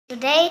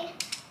Today,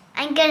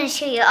 I'm gonna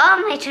show you all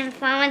my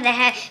Transformers I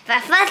have,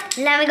 but first,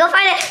 let me go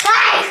find it.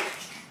 Guys!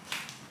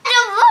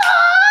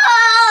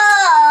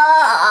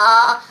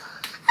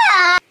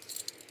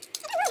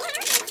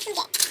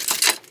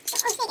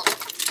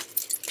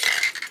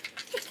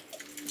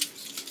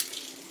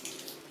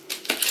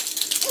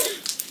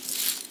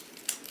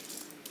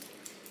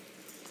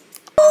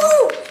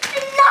 Oh,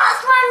 the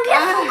last one we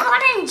have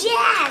forgotten,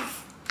 Jazz.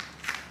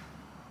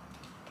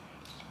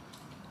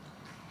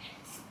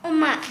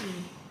 Oma,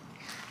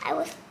 I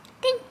was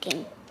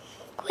thinking.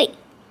 Wait,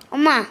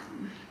 Oma,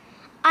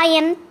 I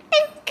am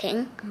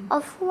thinking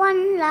of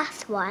one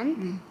last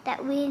one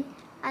that we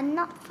are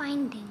not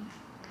finding.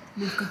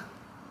 뭘까?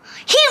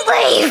 Heat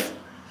wave!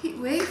 Heat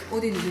wave?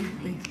 어디 있는데?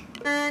 heat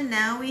wave? And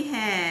now we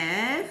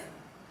have.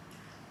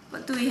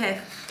 What do we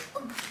have?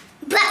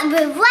 But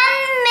with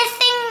one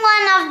missing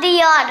one of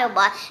the other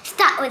one.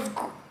 Start with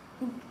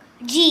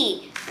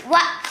G.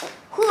 What?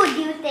 Who do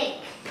you think?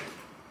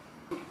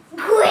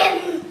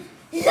 Grimlock.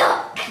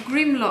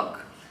 Grimlock.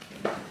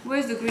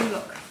 Where's the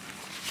Grimlock?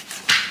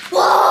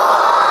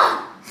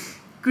 Whoa!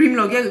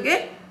 Grimlock이야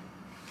그게?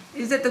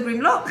 Is that the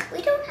Grimlock?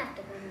 We don't have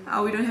the Grimlock.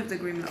 Oh, we don't have the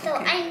Grimlock. So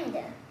Okay. I'm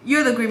the.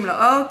 You're the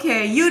Grimlock.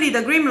 Okay, Yuri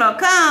the Grimlock.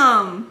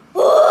 Come.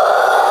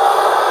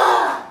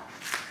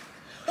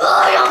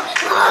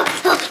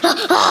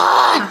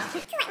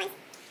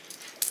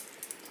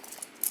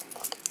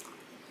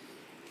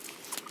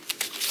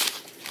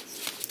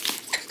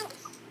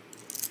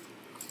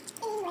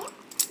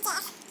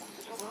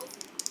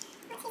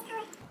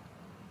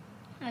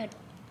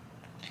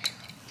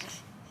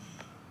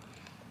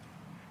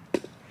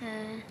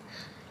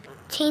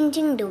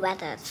 Changing the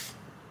weathers.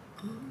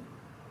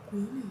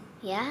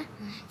 Yeah?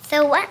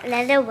 So what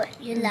letter would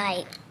you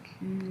like?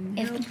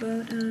 How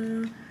about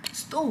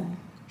storm?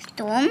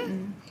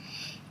 Storm?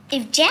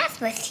 If Jazz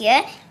was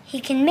here,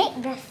 he can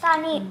make the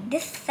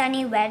this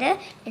sunny weather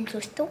into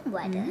storm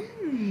weather.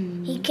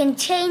 He can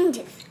change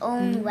his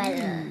own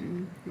weather.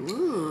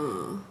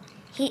 Ooh.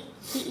 He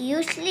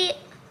usually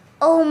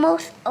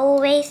almost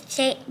always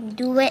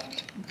do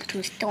it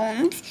to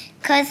storms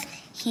because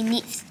he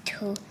needs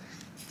to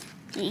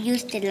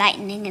use the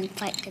lightning and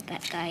fight the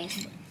bad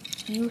guys.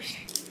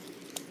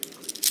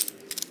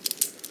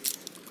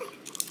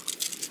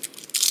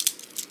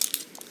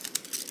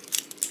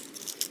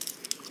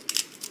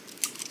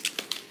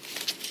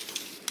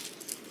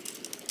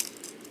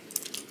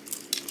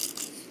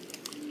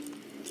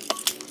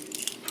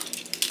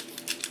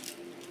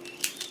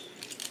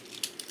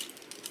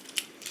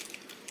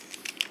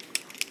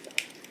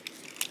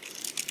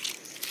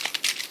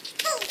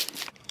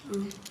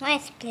 Why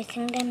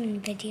splitting them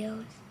in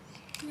videos?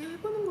 그냥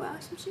해보는 거야,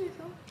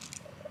 심심해서.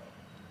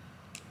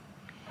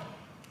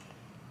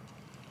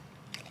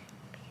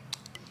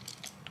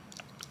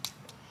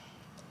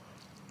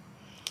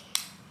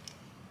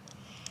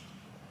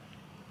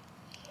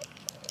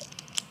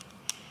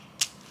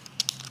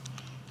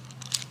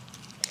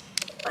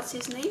 What's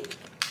his name?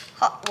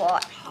 Hot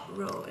water. Hot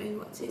Rod. And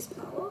what's his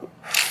power?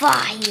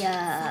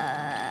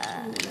 Fire.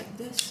 Oh, like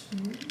this.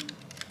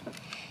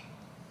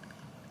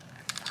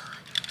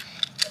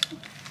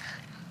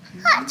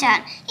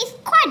 Hot-chan is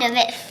quite a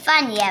bit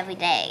funny every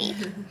day,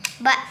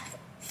 but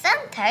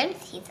sometimes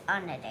he's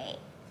on a date.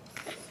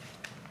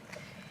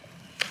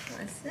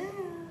 What's that?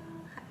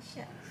 Hot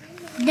shot.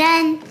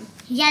 Then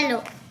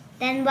yellow.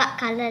 Then what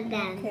color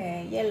then?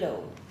 Okay,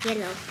 yellow.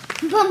 Yellow.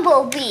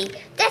 Bumblebee.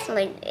 That's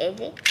my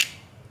baby.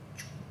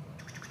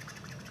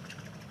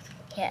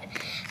 Here.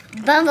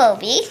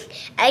 Bumblebee.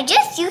 I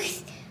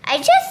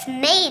just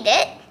made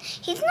it.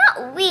 He's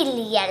not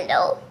really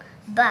yellow,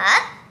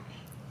 but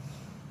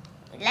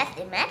let's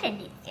imagine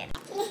he's yellow.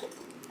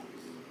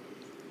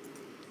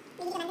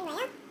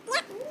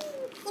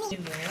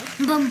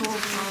 Bumblebee.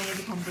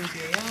 여기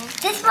범블비예요.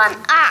 This one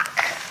arc.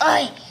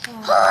 Oi.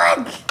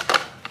 Hold.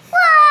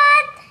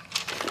 What?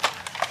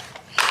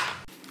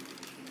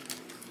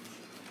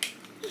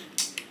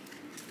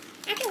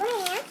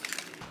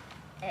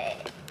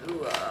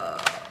 우와.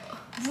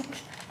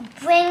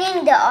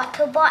 Bringing the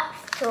Autobots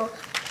to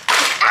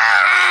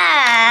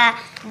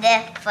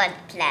different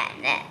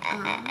planet.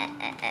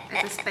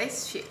 It's a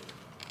spaceship.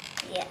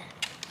 Yeah.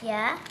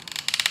 Yeah.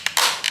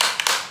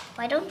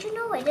 Why don't you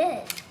know what it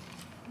is?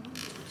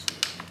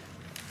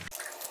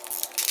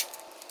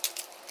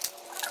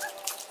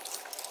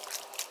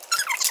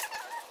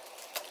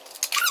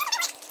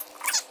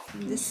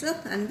 됐어?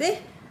 안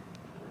돼?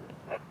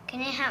 Can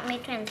you help me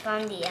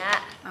transform the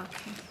art?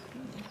 Okay.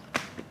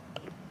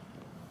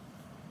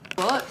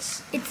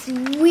 What? It's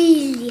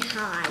really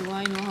hard. Do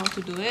I know how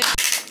to do it?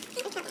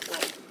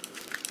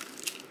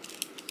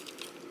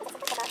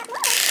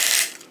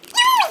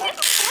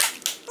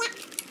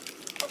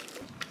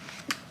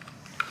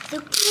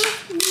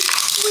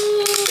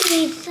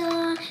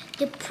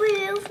 To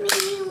prove me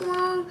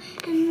wrong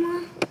and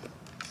more.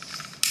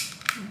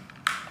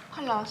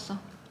 활 나왔어.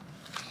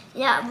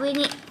 Yeah, it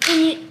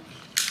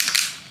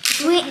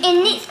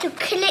needs to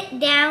click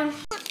down.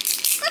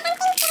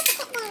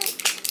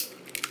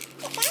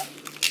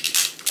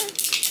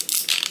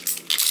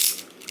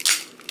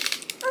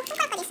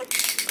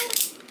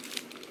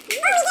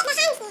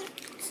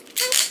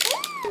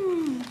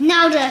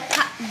 Now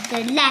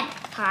the leg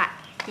part.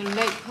 The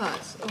leg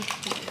parts.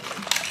 Okay.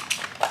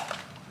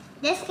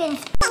 This can.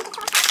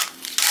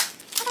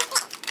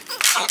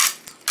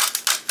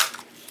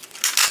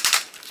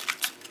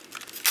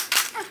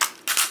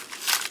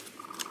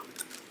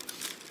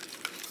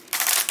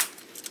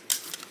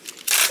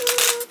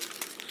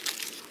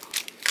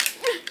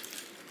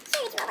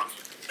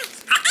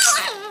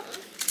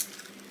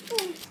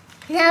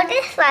 Now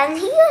this one,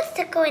 he used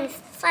to go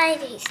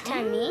inside his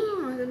tummy.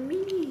 Oh, the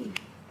mini.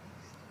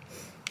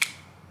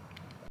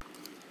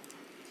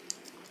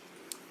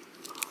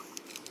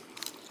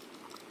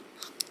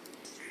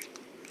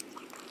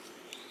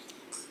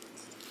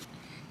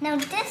 Now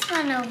this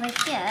one over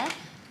here,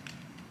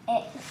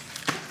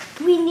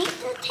 we need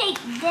to take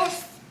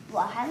this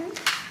one.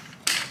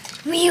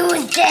 We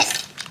use this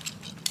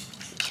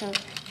to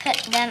put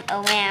them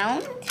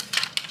around.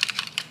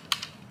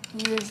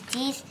 Use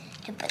these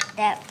to put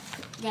them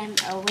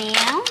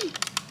around.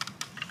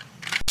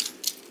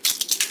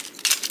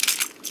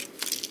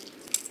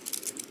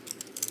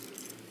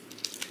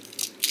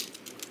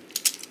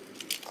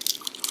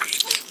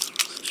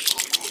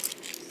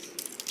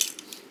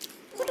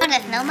 Oh,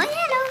 there's no more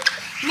yellow.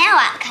 Now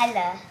what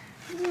color?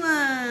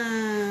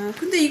 우와.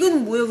 근데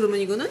이건 뭐야 그러면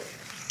이거는?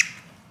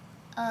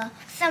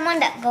 Someone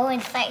that go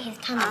inside his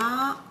tummy.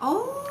 아,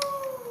 오.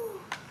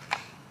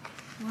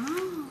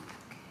 와우.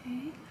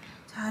 오케이.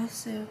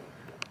 잘했어요.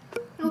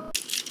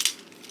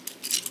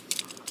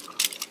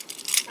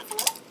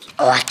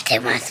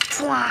 Optimus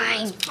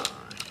Prime.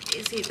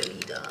 Is he the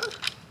leader?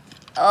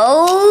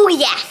 Oh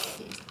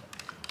yes.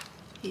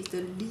 He's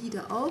the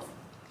leader of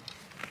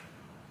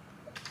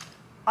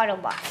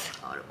Autobots.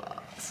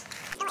 Autobots.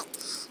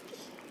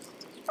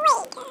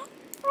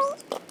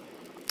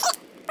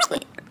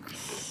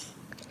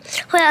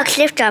 Well,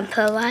 cliff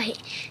jumper, right?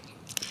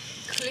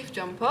 Cliff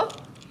jumper?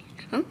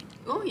 응?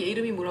 얘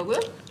이름이 뭐라고요?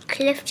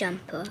 Cliff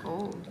jumper.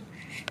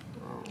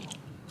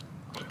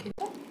 이렇게.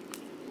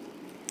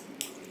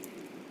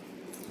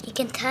 He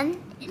can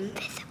turn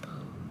invisible.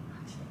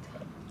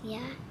 Yeah.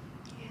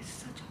 He has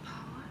such a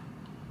power.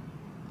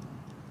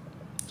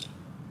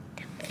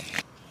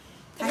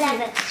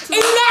 11.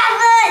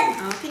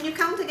 Can you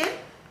count again?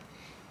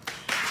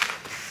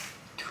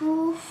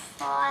 2,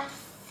 4,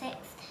 6,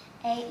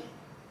 8,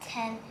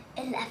 10,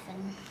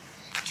 11.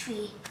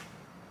 3.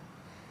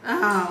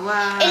 Ah,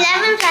 wow.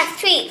 11 plus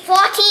 3,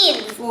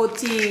 14.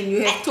 14.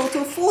 You have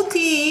total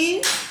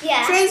 14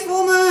 Yeah.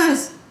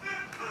 Transformers.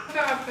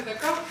 Faire après,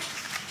 d'accord?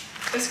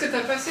 Est-ce que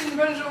t'as passé une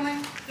bonne journée?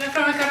 Viens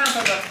faire un câlin,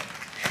 papa.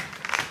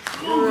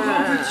 Oh,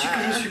 grand petit,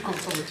 que je suis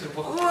content de te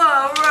voir.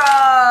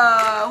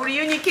 Wow, 우리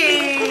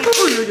유니케이.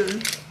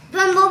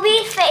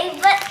 Bumblebee's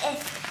favorite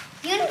is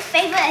Yun's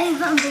favorite is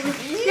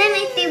Bumblebee. Let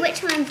me see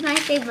which one's my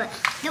favorite.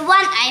 The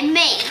one I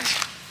made.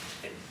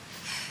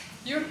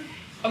 You,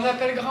 on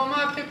appelle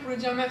grand-mère après pour lui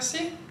dire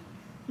merci?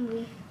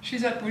 Oui.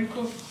 She's at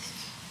Wilco.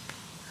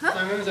 Huh?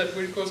 My mom is at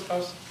Wilco's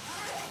house.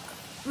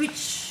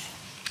 Which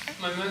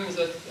My mom is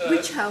at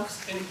which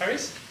house? in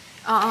Paris.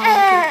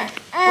 Okay.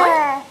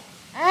 What?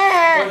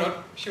 Why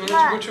not? She wanted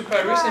to go to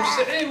Paris and she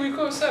said, hey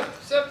Wilco, what's up?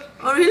 What's up?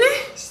 Oh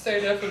really?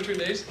 Stay there for 2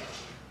 days.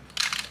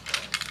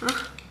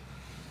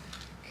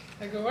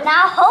 I go, what?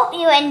 Now hope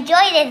you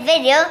enjoy this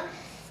video.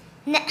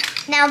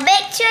 Now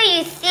make sure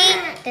you see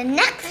the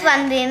next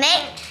one we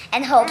make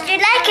and hope you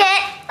like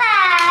it.